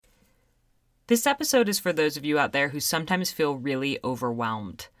This episode is for those of you out there who sometimes feel really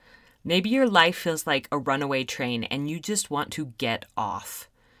overwhelmed. Maybe your life feels like a runaway train and you just want to get off.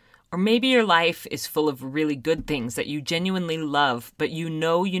 Or maybe your life is full of really good things that you genuinely love, but you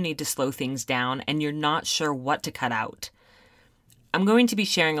know you need to slow things down and you're not sure what to cut out. I'm going to be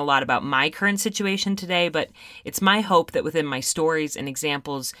sharing a lot about my current situation today, but it's my hope that within my stories and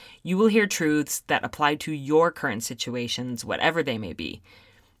examples, you will hear truths that apply to your current situations, whatever they may be.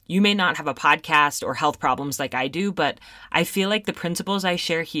 You may not have a podcast or health problems like I do, but I feel like the principles I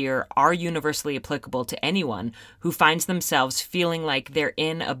share here are universally applicable to anyone who finds themselves feeling like they're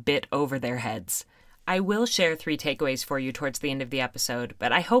in a bit over their heads. I will share 3 takeaways for you towards the end of the episode,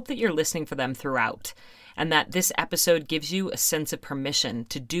 but I hope that you're listening for them throughout, and that this episode gives you a sense of permission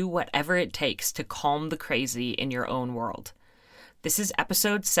to do whatever it takes to calm the crazy in your own world. This is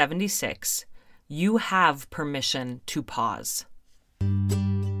episode 76. You have permission to pause.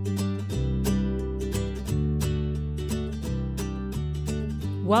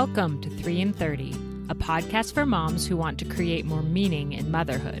 Welcome to 3 in 30, a podcast for moms who want to create more meaning in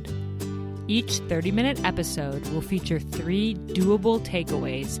motherhood. Each 30-minute episode will feature 3 doable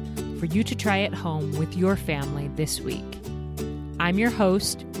takeaways for you to try at home with your family this week. I'm your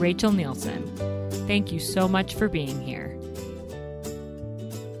host, Rachel Nielsen. Thank you so much for being here.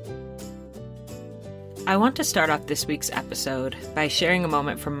 I want to start off this week's episode by sharing a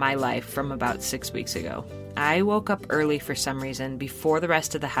moment from my life from about 6 weeks ago. I woke up early for some reason. Before the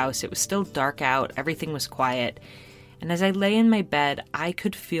rest of the house, it was still dark out, everything was quiet, and as I lay in my bed, I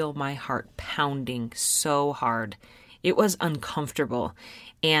could feel my heart pounding so hard. It was uncomfortable,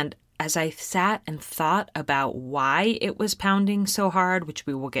 and as I sat and thought about why it was pounding so hard, which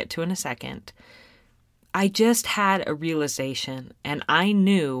we will get to in a second, I just had a realization, and I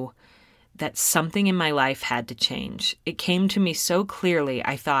knew that something in my life had to change. It came to me so clearly,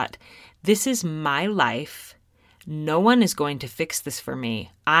 I thought, this is my life. No one is going to fix this for me.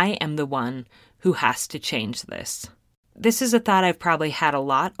 I am the one who has to change this. This is a thought I've probably had a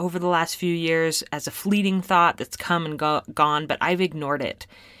lot over the last few years as a fleeting thought that's come and gone, but I've ignored it.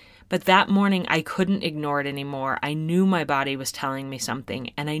 But that morning, I couldn't ignore it anymore. I knew my body was telling me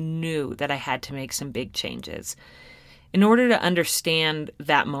something, and I knew that I had to make some big changes. In order to understand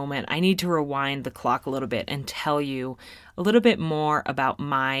that moment, I need to rewind the clock a little bit and tell you a little bit more about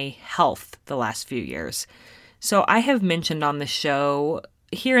my health the last few years. So I have mentioned on the show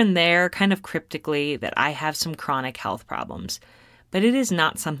here and there, kind of cryptically, that I have some chronic health problems, but it is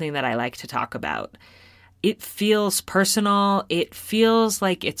not something that I like to talk about. It feels personal. It feels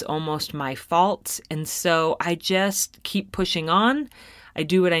like it's almost my fault. And so I just keep pushing on. I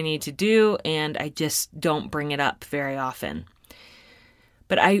do what I need to do, and I just don't bring it up very often.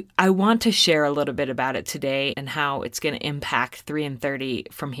 But I want to share a little bit about it today and how it's going to impact 3 in 30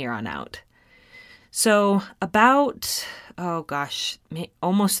 from here on out. So about,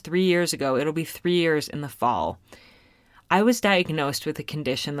 almost 3 years ago, it'll be 3 years in the fall, I was diagnosed with a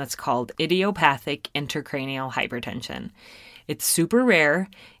condition that's called idiopathic intracranial hypertension. It's super rare.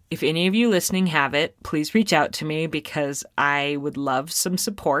 If any of you listening have it, please reach out to me because I would love some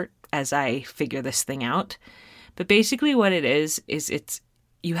support as I figure this thing out. But basically what it is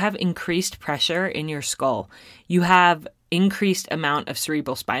you have increased pressure in your skull. You have increased amount of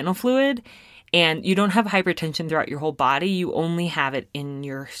cerebral spinal fluid, and you don't have hypertension throughout your whole body. You only have it in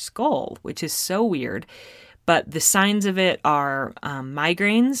your skull, which is so weird. But the signs of it are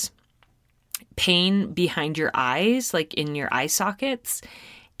migraines, pain behind your eyes, like in your eye sockets,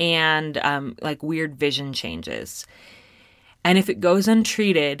 and like weird vision changes. And if it goes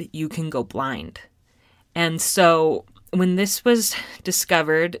untreated, you can go blind. And so when this was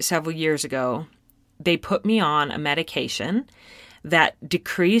discovered several years ago, they put me on a medication that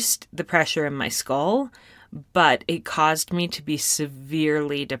decreased the pressure in my skull, but it caused me to be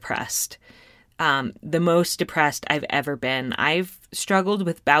severely depressed. The most depressed I've ever been. I've struggled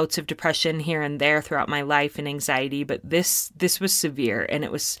with bouts of depression here and there throughout my life and anxiety, but this was severe, and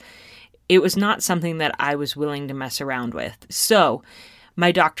it was not something that I was willing to mess around with. So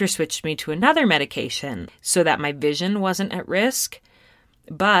my doctor switched me to another medication so that my vision wasn't at risk,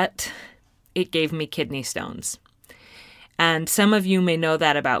 but it gave me kidney stones. And some of you may know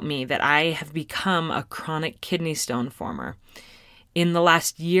that about me, that I have become a chronic kidney stone former. In the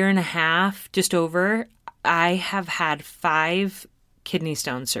last year and a half, just over, I have had 5 kidney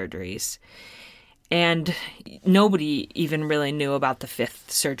stone surgeries. And nobody even really knew about the 5th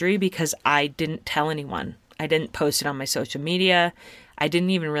surgery because I didn't tell anyone. I didn't post it on my social media. I didn't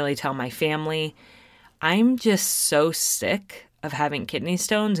even really tell my family. I'm just so sick of having kidney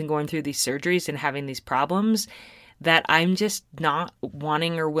stones and going through these surgeries and having these problems that I'm just not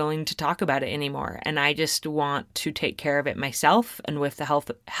wanting or willing to talk about it anymore. And I just want to take care of it myself and with the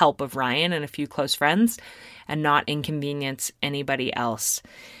help of Ryan and a few close friends and not inconvenience anybody else.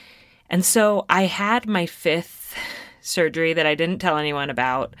 And so I had my 5th surgery that I didn't tell anyone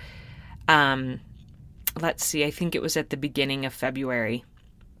about. Let's see, I think it was at the beginning of February.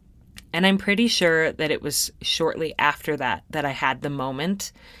 And I'm pretty sure that it was shortly after that I had the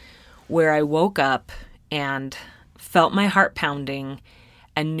moment where I woke up and felt my heart pounding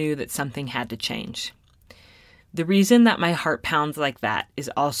and knew that something had to change. The reason that my heart pounds like that is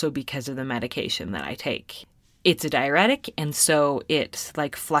also because of the medication that I take. It's a diuretic, and so it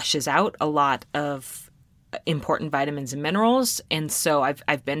flushes out a lot of important vitamins and minerals. And so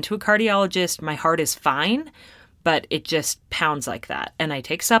I've been to a cardiologist. My heart is fine, but it just pounds like that. And I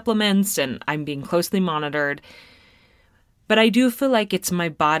take supplements and I'm being closely monitored. But I do feel like it's my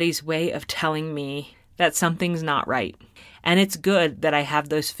body's way of telling me that something's not right. And it's good that I have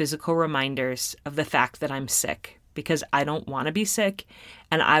those physical reminders of the fact that I'm sick, because I don't want to be sick.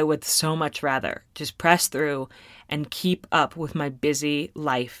 And I would so much rather just press through and keep up with my busy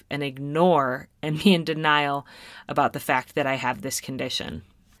life and ignore and be in denial about the fact that I have this condition.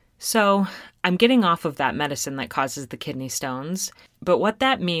 So I'm getting off of that medicine that causes the kidney stones. But what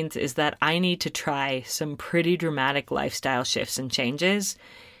that means is that I need to try some pretty dramatic lifestyle shifts and changes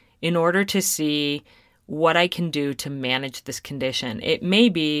in order to see what I can do to manage this condition. It may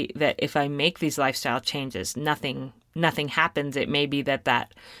be that if I make these lifestyle changes, nothing happens. It may be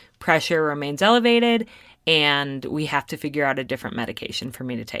that pressure remains elevated and we have to figure out a different medication for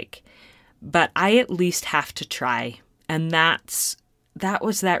me to take. But I at least have to try. And that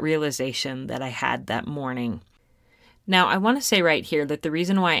was that realization that I had that morning. Now, I want to say right here that the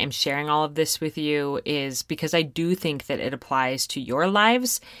reason why I'm sharing all of this with you is because I do think that it applies to your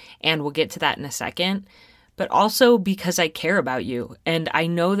lives, and we'll get to that in a second, but also because I care about you, and I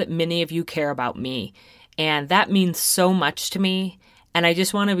know that many of you care about me, and that means so much to me, and I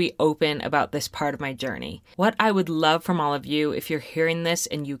just want to be open about this part of my journey. What I would love from all of you, if you're hearing this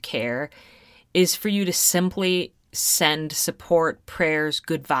and you care, is for you to simply send support, prayers,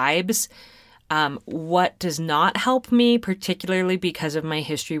 good vibes. What does not help me, particularly because of my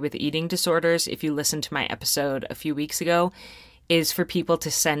history with eating disorders, if you listened to my episode a few weeks ago, is for people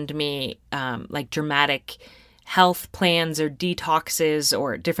to send me dramatic health plans or detoxes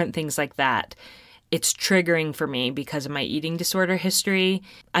or different things like that. It's triggering for me because of my eating disorder history.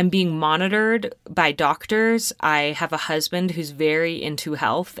 I'm being monitored by doctors. I have a husband who's very into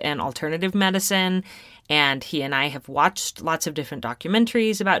health and alternative medicine, and he and I have watched lots of different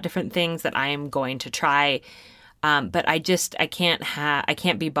documentaries about different things that I am going to try. But I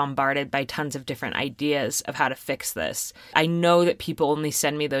can't be bombarded by tons of different ideas of how to fix this. I know that people only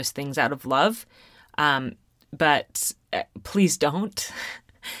send me those things out of love, but please don't.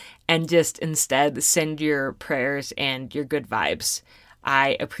 And just instead send your prayers and your good vibes.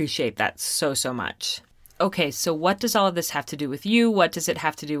 I appreciate that so, so much. Okay, so what does all of this have to do with you? What does it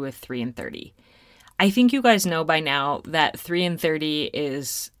have to do with 3 and 30? I think you guys know by now that 3 and 30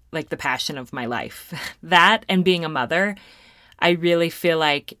 is like the passion of my life. That and being a mother, I really feel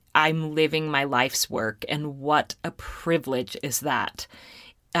like I'm living my life's work, and what a privilege is that.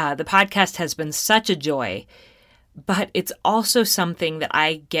 The podcast has been such a joy, but it's also something that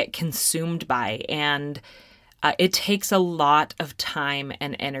I get consumed by, and it takes a lot of time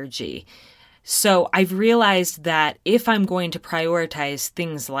and energy. So I've realized that if I'm going to prioritize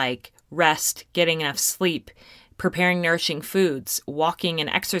things like rest, getting enough sleep, preparing nourishing foods, walking and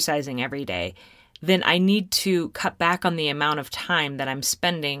exercising every day, then I need to cut back on the amount of time that I'm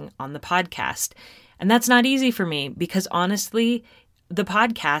spending on the podcast. And that's not easy for me because honestly, the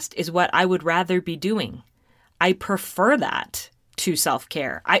podcast is what I would rather be doing. I prefer that to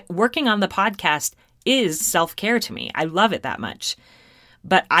self-care. Working on the podcast is self-care to me. I love it that much.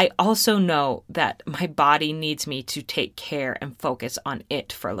 But I also know that my body needs me to take care and focus on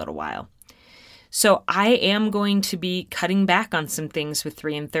it for a little while. So I am going to be cutting back on some things with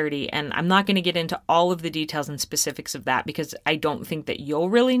 3 and 30, and I'm not going to get into all of the details and specifics of that because I don't think that you'll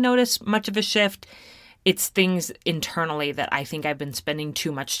really notice much of a shift. It's things internally that I think I've been spending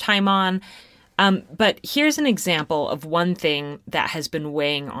too much time on. But here's an example of one thing that has been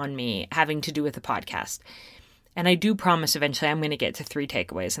weighing on me having to do with the podcast. And I do promise eventually I'm going to get to 3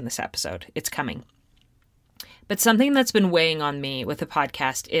 takeaways in this episode. It's coming. But something that's been weighing on me with the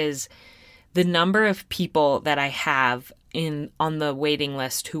podcast is the number of people that I have on the waiting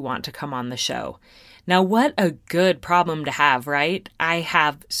list who want to come on the show. Now, what a good problem to have, right? I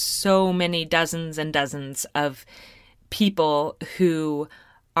have so many dozens and dozens of people who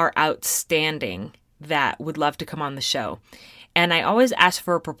are outstanding that would love to come on the show. And I always ask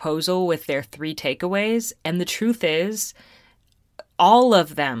for a proposal with their 3 takeaways. And the truth is, all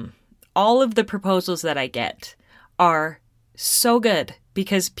of them, all of the proposals that I get are so good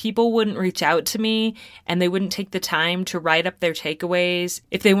because people wouldn't reach out to me and they wouldn't take the time to write up their takeaways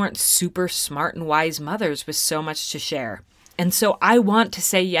if they weren't super smart and wise mothers with so much to share. And so I want to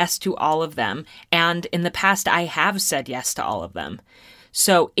say yes to all of them. And in the past, I have said yes to all of them.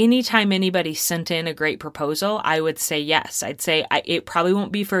 So anytime anybody sent in a great proposal, I would say yes. I'd say it probably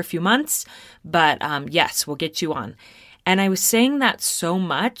won't be for a few months, but yes, we'll get you on. And I was saying that so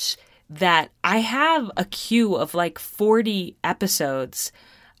much that I have a queue of like 40 episodes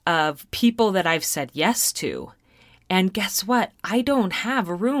of people that I've said yes to. And guess what? I don't have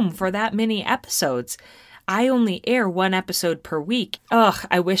room for that many episodes. I only air 1 episode per week. Ugh,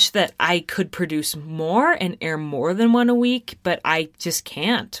 I wish that I could produce more and air more than 1 a week, but I just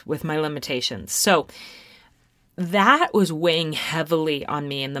can't with my limitations. So that was weighing heavily on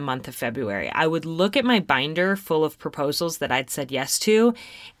me in the month of February. I would look at my binder full of proposals that I'd said yes to,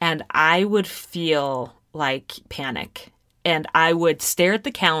 and I would feel like panic. And I would stare at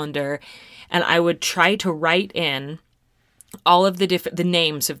the calendar, and I would try to write in all of the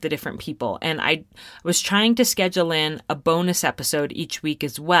names of the different people. And I was trying to schedule in a bonus episode each week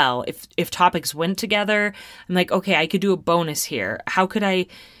as well. If topics went together, I'm like, okay, I could do a bonus here. How could I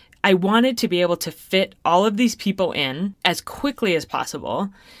wanted to be able to fit all of these people in as quickly as possible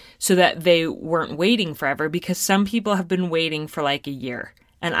so that they weren't waiting forever, because some people have been waiting for like a year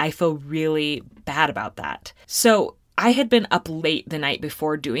and I feel really bad about that. So I had been up late the night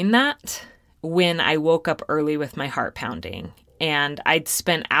before doing that when I woke up early with my heart pounding. And I'd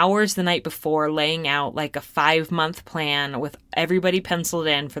spent hours the night before laying out like a 5-month plan with everybody penciled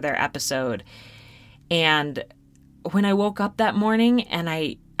in for their episode. And when I woke up that morning and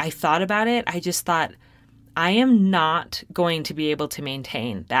I thought about it, I just thought, I am not going to be able to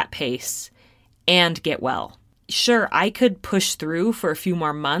maintain that pace and get well. Sure, I could push through for a few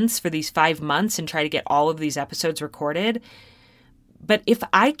more months, for these 5 months, and try to get all of these episodes recorded. But if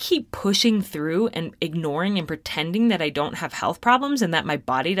I keep pushing through and ignoring and pretending that I don't have health problems and that my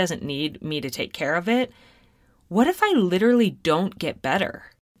body doesn't need me to take care of it, what if I literally don't get better?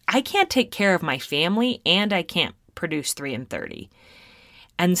 I can't take care of my family and I can't produce 3 in 30.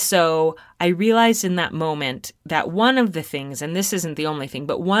 And so I realized in that moment that one of the things, and this isn't the only thing,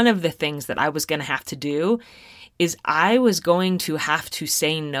 but one of the things that I was going to have to do is I was going to have to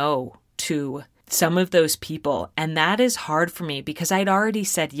say no to some of those people. And that is hard for me because I'd already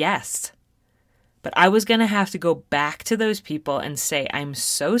said yes. But I was going to have to go back to those people and say, I'm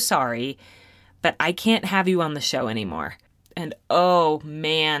so sorry, but I can't have you on the show anymore. And oh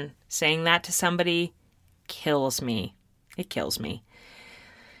man, saying that to somebody kills me. It kills me.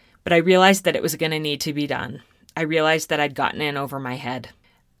 But I realized that it was going to need to be done. I realized that I'd gotten in over my head.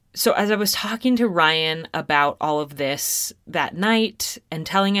 So as I was talking to Ryan about all of this that night and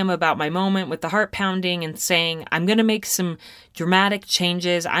telling him about my moment with the heart pounding and saying, I'm going to make some dramatic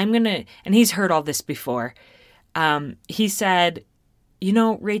changes. And he's heard all this before. He said,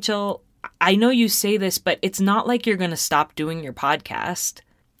 Rachel, I know you say this, but it's not like you're going to stop doing your podcast.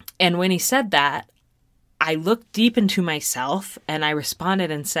 And when he said that, I looked deep into myself and I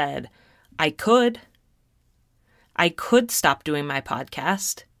responded and said, I could stop doing my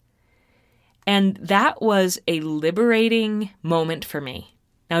podcast. And that was a liberating moment for me.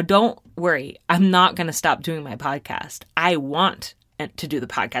 Now, don't worry. I'm not going to stop doing my podcast. I want to do the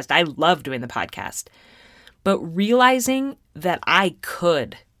podcast. I love doing the podcast. But realizing that I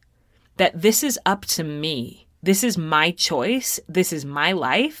could, that this is up to me. This is my choice. This is my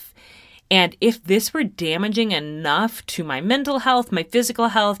life. And if this were damaging enough to my mental health, my physical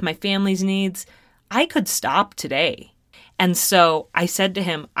health, my family's needs, I could stop today. And so I said to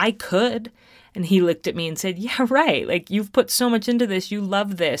him, I could. And he looked at me and said, yeah, right. Like, you've put so much into this. You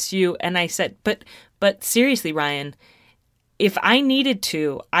love this. And I said, but seriously, Ryan, if I needed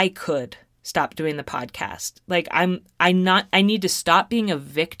to, I could stop doing the podcast. Like, I need to stop being a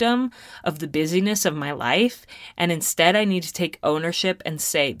victim of the busyness of my life. And instead, I need to take ownership and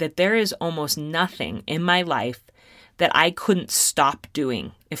say that there is almost nothing in my life that I couldn't stop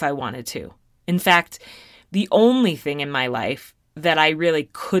doing if I wanted to. In fact, the only thing in my life that I really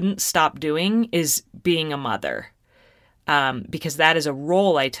couldn't stop doing is being a mother. Because that is a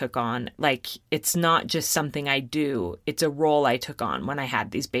role I took on. Like, it's not just something I do. It's a role I took on when I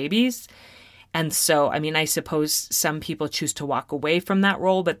had these babies. And so, I suppose some people choose to walk away from that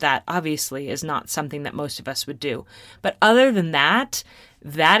role, but that obviously is not something that most of us would do. But other than that,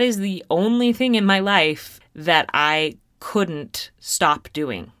 that is the only thing in my life that I couldn't stop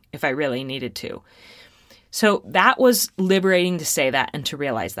doing. if I really needed to. So that was liberating to say that and to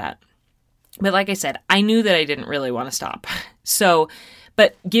realize that. But like I said, I knew that I didn't really want to stop.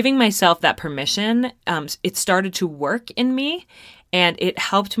 But giving myself that permission, it started to work in me, and it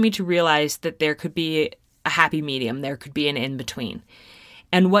helped me to realize that there could be a happy medium. There could be an in-between.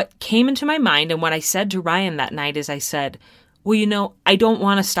 And what came into my mind and what I said to Ryan that night is I said, well, I don't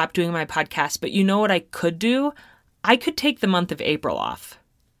want to stop doing my podcast, but you know what I could do? I could take the month of April off.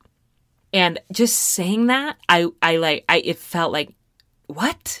 And just saying that, it felt like,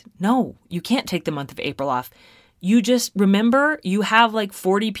 what? No, you can't take the month of April off. You just remember you have like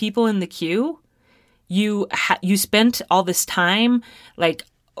 40 people in the queue. You spent all this time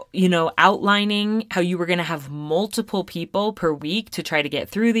outlining how you were going to have multiple people per week to try to get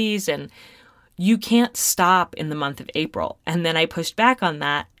through these, and you can't stop in the month of April. And then I pushed back on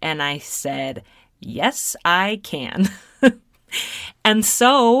that and I said, yes, I can. And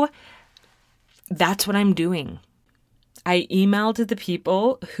so that's what I'm doing. I emailed the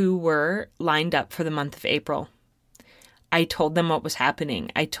people who were lined up for the month of April. I told them what was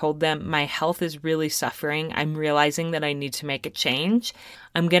happening. I told them my health is really suffering. I'm realizing that I need to make a change.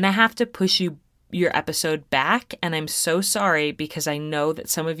 I'm going to have to push your episode back, and I'm so sorry because I know that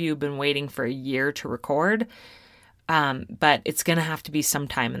some of you have been waiting for a year to record, but it's going to have to be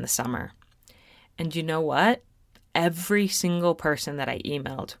sometime in the summer. And you know what? Every single person that I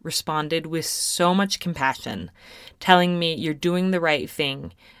emailed responded with so much compassion, telling me you're doing the right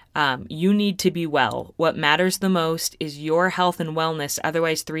thing. You need to be well. What matters the most is your health and wellness.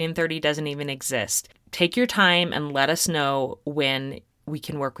 Otherwise, 3 in 30 doesn't even exist. Take your time and let us know when we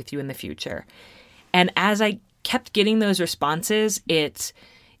can work with you in the future. And as I kept getting those responses, it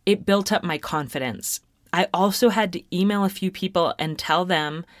built up my confidence. I also had to email a few people and tell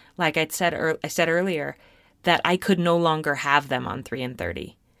them, like I said earlier, that I could no longer have them on 3 in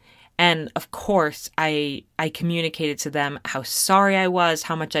 30. And of course, I communicated to them how sorry I was,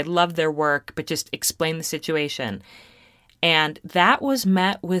 how much I loved their work, but just explained the situation. And that was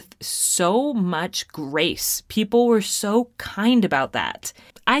met with so much grace. People were so kind about that.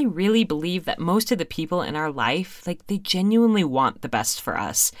 I really believe that most of the people in our life, they genuinely want the best for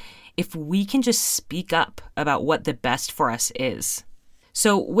us, if we can just speak up about what the best for us is.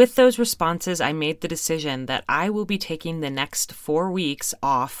 So with those responses, I made the decision that I will be taking the next 4 weeks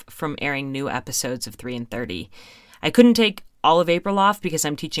off from airing new episodes of 3 in 30. I couldn't take all of April off because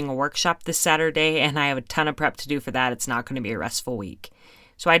I'm teaching a workshop this Saturday and I have a ton of prep to do for that. It's not going to be a restful week.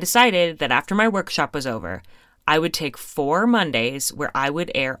 So I decided that after my workshop was over, I would take 4 Mondays where I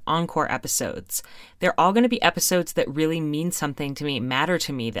would air encore episodes. They're all going to be episodes that really mean something to me, matter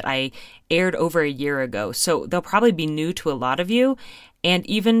to me, that I aired over a year ago. So they'll probably be new to a lot of you. And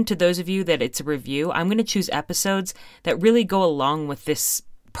even to those of you that it's a review, I'm going to choose episodes that really go along with this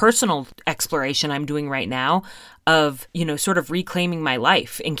personal exploration I'm doing right now of, sort of reclaiming my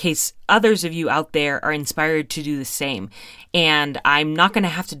life in case others of you out there are inspired to do the same. And I'm not going to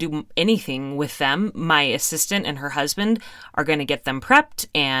have to do anything with them. My assistant and her husband are going to get them prepped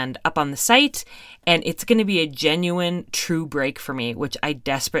and up on the site. And it's going to be a genuine, true break for me, which I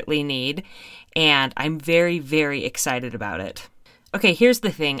desperately need. And I'm very, very excited about it. Okay, here's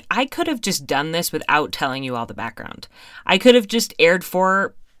the thing. I could have just done this without telling you all the background. I could have just aired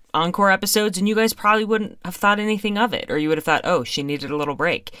 4 encore episodes and you guys probably wouldn't have thought anything of it, or you would have thought, oh, she needed a little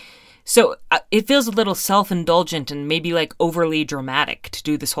break. So it feels a little self-indulgent and maybe overly dramatic to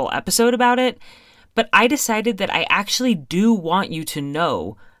do this whole episode about it, but I decided that I actually do want you to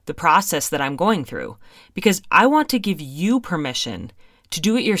know the process that I'm going through, because I want to give you permission to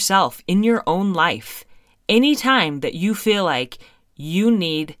do it yourself in your own life anytime that you feel like you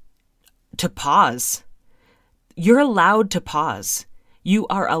need to pause. You're allowed to pause. You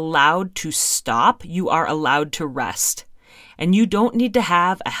are allowed to stop. You are allowed to rest. And you don't need to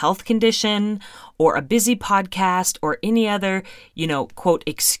have a health condition or a busy podcast or any other, quote,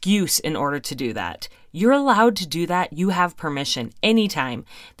 excuse in order to do that. You're allowed to do that. You have permission anytime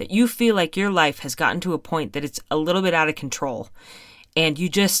that you feel like your life has gotten to a point that it's a little bit out of control and you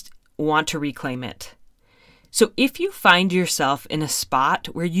just want to reclaim it. So if you find yourself in a spot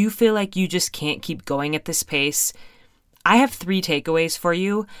where you feel like you just can't keep going at this pace, I have 3 takeaways for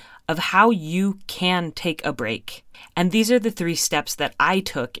you of how you can take a break. And these are the 3 steps that I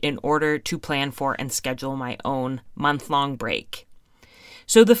took in order to plan for and schedule my own month-long break.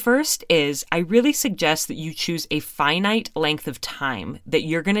 So the first is, I really suggest that you choose a finite length of time that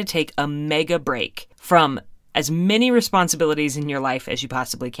you're going to take a mega break from as many responsibilities in your life as you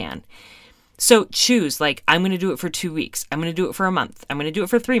possibly can. So choose, I'm going to do it for 2 weeks. I'm going to do it for a month. I'm going to do it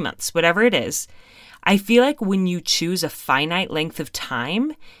for 3 months, whatever it is. I feel like when you choose a finite length of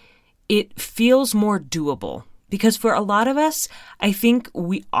time, it feels more doable. Because for a lot of us, I think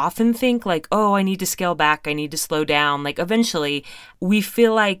we often think like, oh, I need to scale back, I need to slow down. Like eventually we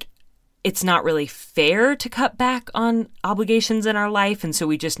feel like it's not really fair to cut back on obligations in our life, and so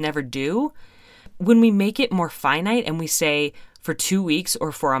we just never do. When we make it more finite and we say for 2 weeks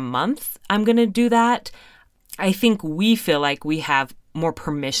or for a month, I'm going to do that, I think we feel like we have more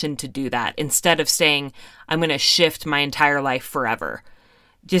permission to do that instead of saying, I'm going to shift my entire life forever.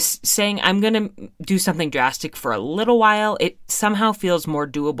 Just saying I'm going to do something drastic for a little while, it somehow feels more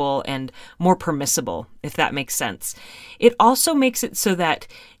doable and more permissible, if that makes sense. It also makes it so that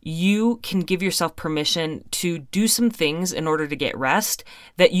you can give yourself permission to do some things in order to get rest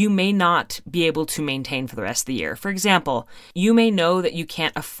that you may not be able to maintain for the rest of the year. For example, you may know that you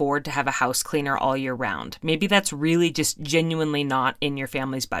can't afford to have a house cleaner all year round. Maybe that's really just genuinely not in your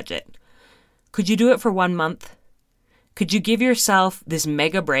family's budget. Could you do it for 1 month? Could you give yourself this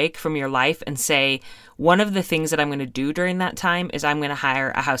mega break from your life and say, one of the things that I'm going to do during that time is I'm going to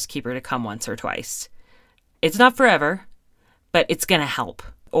hire a housekeeper to come once or twice. It's not forever, but it's going to help.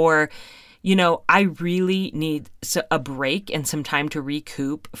 Or, I really need a break and some time to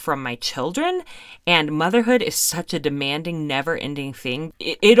recoup from my children. And motherhood is such a demanding, never-ending thing.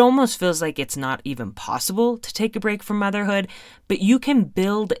 It almost feels like it's not even possible to take a break from motherhood. But you can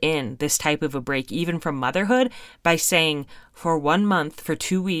build in this type of a break even from motherhood by saying, for 1 month, for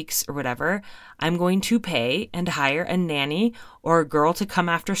 2 weeks or whatever, I'm going to pay and hire a nanny or a girl to come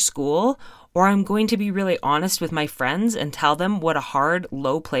after school. Or I'm going to be really honest with my friends and tell them what a hard,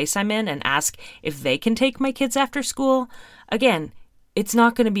 low place I'm in and ask if they can take my kids after school. Again, it's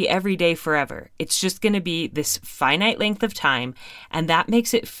not going to be every day forever. It's just going to be this finite length of time, and that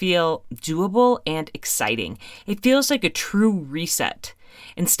makes it feel doable and exciting. It feels like a true reset.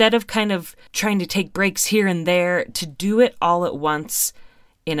 Instead of kind of trying to take breaks here and there, to do it all at once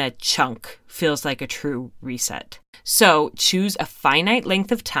in a chunk feels like a true reset. So choose a finite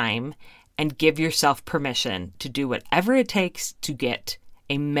length of time and give yourself permission to do whatever it takes to get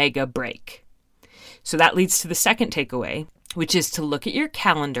a mega break. So that leads to the second takeaway, which is to look at your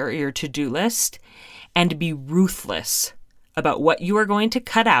calendar, your to-do list, and be ruthless about what you are going to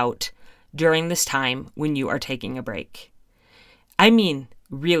cut out during this time when you are taking a break. I mean,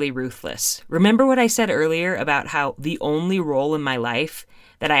 really ruthless. Remember what I said earlier about how the only role in my life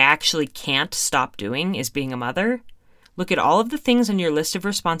that I actually can't stop doing is being a mother? Look at all of the things on your list of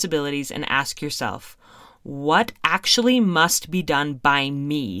responsibilities and ask yourself, what actually must be done by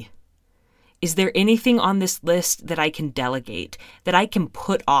me? Is there anything on this list that I can delegate, that I can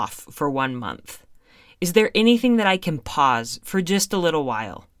put off for 1 month? Is there anything that I can pause for just a little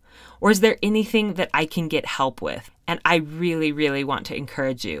while? Or is there anything that I can get help with? And I really, really want to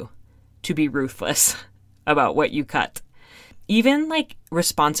encourage you to be ruthless about what you cut. Even like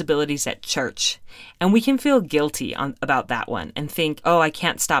responsibilities at church. And we can feel guilty about that one and think, oh, I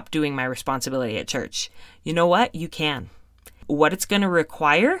can't stop doing my responsibility at church. You know what? You can. What it's going to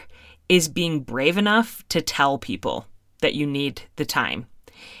require is being brave enough to tell people that you need the time.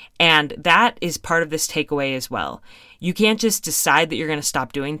 And that is part of this takeaway as well. You can't just decide that you're going to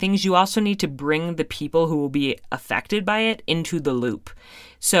stop doing things. You also need to bring the people who will be affected by it into the loop.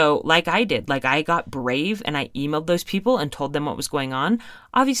 So like I did, I got brave and I emailed those people and told them what was going on.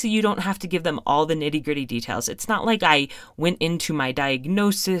 Obviously, you don't have to give them all the nitty-gritty details. It's not like I went into my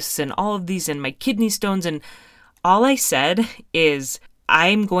diagnosis and all of these and my kidney stones. And all I said is,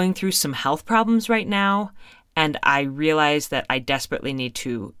 I'm going through some health problems right now, and I realize that I desperately need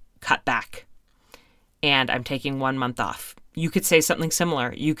to cut back. And I'm taking 1 month off. You could say something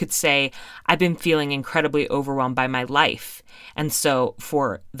similar. You could say, I've been feeling incredibly overwhelmed by my life. And so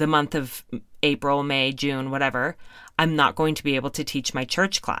for the month of April, May, June, whatever, I'm not going to be able to teach my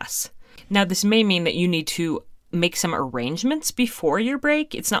church class. Now, this may mean that you need to make some arrangements before your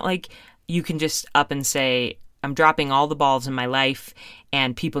break. It's not like you can just up and say, I'm dropping all the balls in my life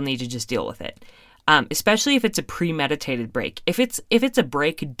and people need to just deal with it. Especially if it's a premeditated break. If it's a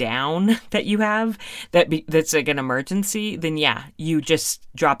breakdown that you have that's like an emergency, then yeah, you just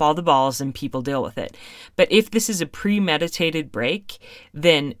drop all the balls and people deal with it. But if this is a premeditated break,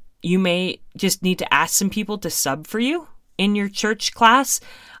 then you may just need to ask some people to sub for you in your church class,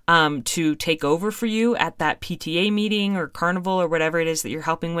 to take over for you at that PTA meeting or carnival or whatever it is that you're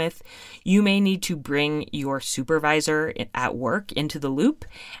helping with. You may need to bring your supervisor at work into the loop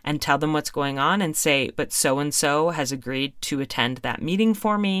and tell them what's going on and say, but so-and-so has agreed to attend that meeting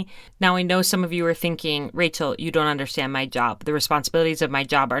for me. Now, I know some of you are thinking, Rachel, you don't understand my job. The responsibilities of my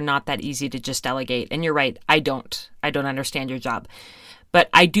job are not that easy to just delegate. And you're right, I don't understand your job. But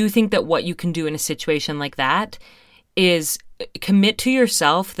I do think that what you can do in a situation like that is commit to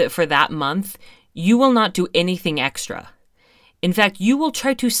yourself that for that month, you will not do anything extra. In fact, you will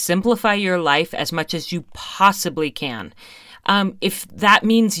try to simplify your life as much as you possibly can. If that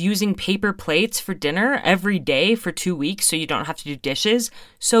means using paper plates for dinner every day for 2 weeks so you don't have to do dishes,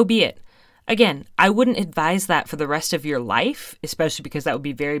 so be it. Again, I wouldn't advise that for the rest of your life, especially because that would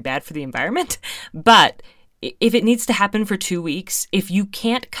be very bad for the environment. But if it needs to happen for 2 weeks, if you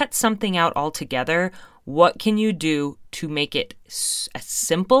can't cut something out altogether, what can you do to make it as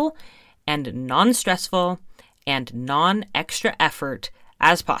simple and non-stressful and non-extra effort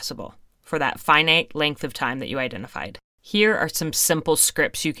as possible for that finite length of time that you identified? Here are some simple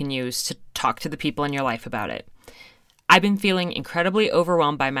scripts you can use to talk to the people in your life about it. I've been feeling incredibly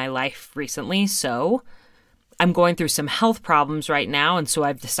overwhelmed by my life recently, so I'm going through some health problems right now, and so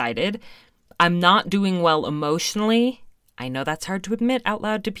I've decided I'm not doing well emotionally. I know that's hard to admit out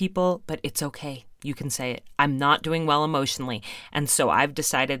loud to people, but it's okay. You can say it. I'm not doing well emotionally, and so I've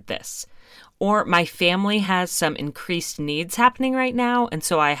decided this. Or my family has some increased needs happening right now, and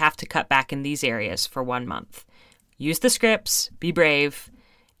so I have to cut back in these areas for 1 month. Use the scripts, be brave,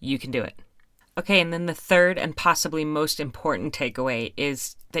 you can do it. Okay, and then the third and possibly most important takeaway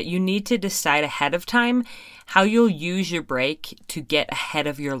is that you need to decide ahead of time how you'll use your break to get ahead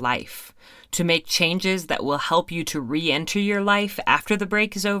of your life, to make changes that will help you to re-enter your life after the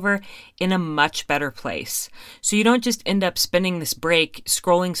break is over in a much better place. So you don't just end up spending this break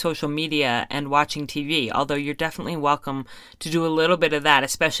scrolling social media and watching TV, although you're definitely welcome to do a little bit of that,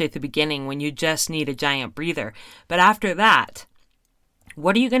 especially at the beginning when you just need a giant breather. But after that,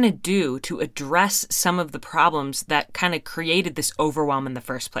 what are you going to do to address some of the problems that kind of created this overwhelm in the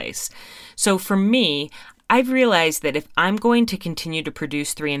first place? So for me, I've realized that if I'm going to continue to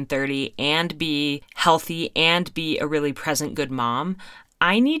produce 3 in 30 and be healthy and be a really present, good mom,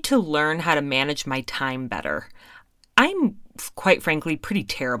 I need to learn how to manage my time better. I'm quite frankly pretty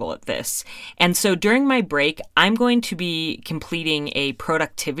terrible at this. And so during my break, I'm going to be completing a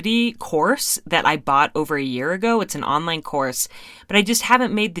productivity course that I bought over a year ago. It's an online course, but I just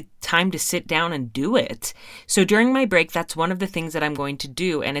haven't made the time to sit down and do it. So during my break, that's one of the things that I'm going to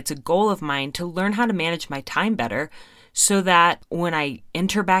do. And it's a goal of mine to learn how to manage my time better so that when I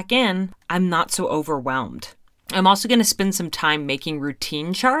enter back in, I'm not so overwhelmed. I'm also going to spend some time making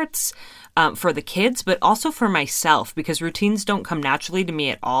routine charts for the kids, but also for myself, because routines don't come naturally to me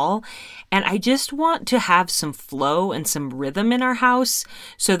at all. And I just want to have some flow and some rhythm in our house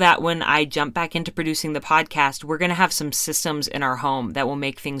so that when I jump back into producing the podcast, we're going to have some systems in our home that will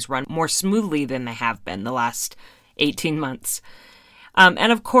make things run more smoothly than they have been the last 18 months.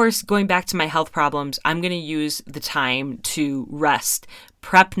 And of course, going back to my health problems, I'm going to use the time to rest,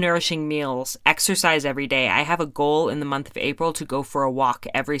 prep nourishing meals, exercise every day. I have a goal in the month of April to go for a walk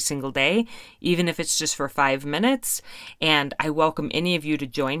every single day, even if it's just for 5 minutes. And I welcome any of you to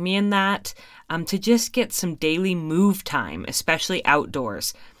join me in that, to just get some daily move time, especially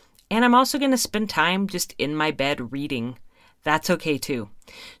outdoors. And I'm also going to spend time just in my bed reading. That's okay too.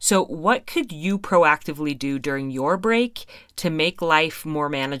 So what could you proactively do during your break to make life more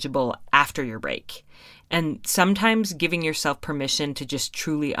manageable after your break? And sometimes giving yourself permission to just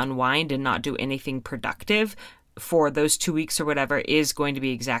truly unwind and not do anything productive for those 2 weeks or whatever is going to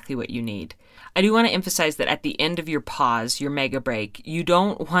be exactly what you need. I do want to emphasize that at the end of your pause, your mega break, you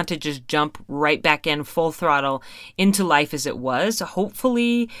don't want to just jump right back in full throttle into life as it was.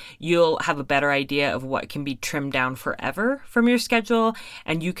 Hopefully, you'll have a better idea of what can be trimmed down forever from your schedule,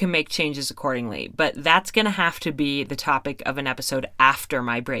 and you can make changes accordingly. But that's going to have to be the topic of an episode after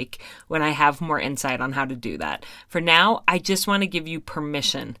my break when I have more insight on how to do that. For now, I just want to give you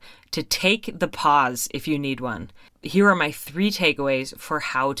permission to take the pause if you need one. Here are my 3 takeaways for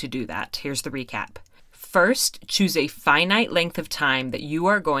how to do that. Here's the recap. First, choose a finite length of time that you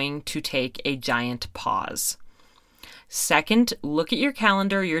are going to take a giant pause. Second, look at your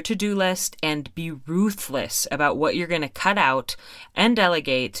calendar, your to-do list, and be ruthless about what you're going to cut out and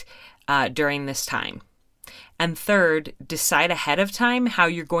delegate during this time. And third, decide ahead of time how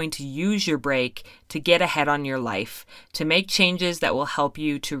you're going to use your break to get ahead on your life, to make changes that will help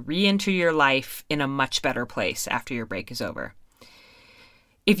you to re-enter your life in a much better place after your break is over.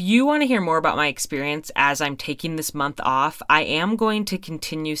 If you want to hear more about my experience as I'm taking this month off, I am going to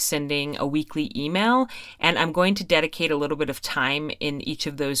continue sending a weekly email, and I'm going to dedicate a little bit of time in each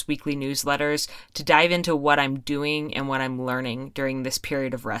of those weekly newsletters to dive into what I'm doing and what I'm learning during this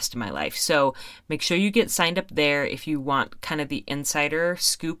period of rest in my life. So make sure you get signed up there if you want kind of the insider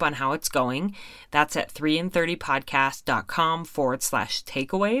scoop on how it's going. That's at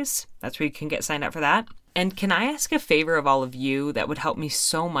 3in30podcast.com/takeaways. That's where you can get signed up for that. And can I ask a favor of all of you that would help me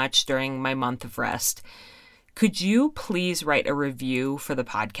so much during my month of rest? Could you please write a review for the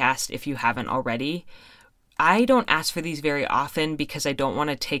podcast if you haven't already? I don't ask for these very often because I don't want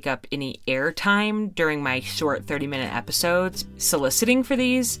to take up any airtime during my short 30-minute episodes soliciting for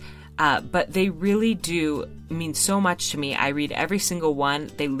these, but they really do mean so much to me. I read every single one.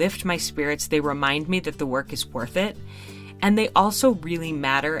 They lift my spirits. They remind me that the work is worth it. And they also really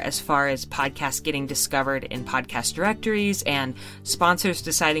matter as far as podcasts getting discovered in podcast directories and sponsors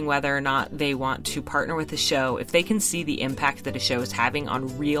deciding whether or not they want to partner with the show. If they can see the impact that a show is having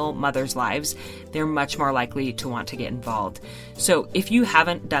on real mothers' lives, they're much more likely to want to get involved. So if you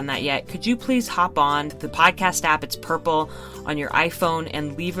haven't done that yet, could you please hop on the podcast app? It's purple on your iPhone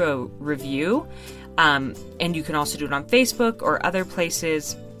and leave a review. And you can also do it on Facebook or other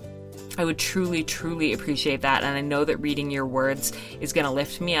places. I would truly, truly appreciate that. And I know that reading your words is going to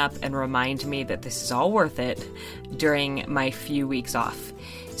lift me up and remind me that this is all worth it during my few weeks off.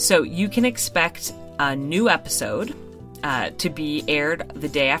 So you can expect a new episode to be aired the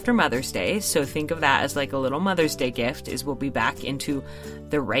day after Mother's Day. So think of that as like a little Mother's Day gift, is we'll be back into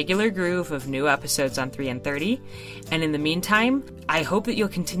the regular groove of new episodes on 3 and 30. And in the meantime, I hope that you'll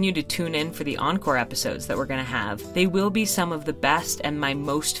continue to tune in for the encore episodes that we're going to have. They will be some of the best and my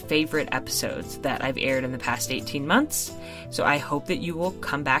most favorite episodes that I've aired in the past 18 months. So I hope that you will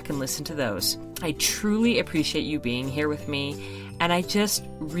come back and listen to those. I truly appreciate you being here with me. And I just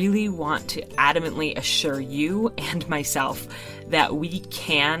really want to adamantly assure you and myself that we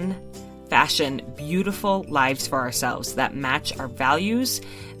can fashion beautiful lives for ourselves that match our values,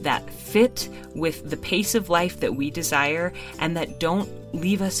 that fit with the pace of life that we desire, and that don't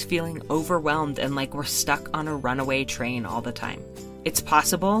leave us feeling overwhelmed and like we're stuck on a runaway train all the time. It's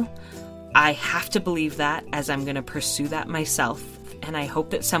possible. I have to believe that, as I'm going to pursue that myself. And I hope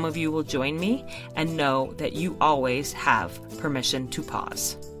that some of you will join me and know that you always have permission to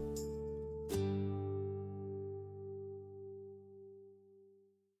pause.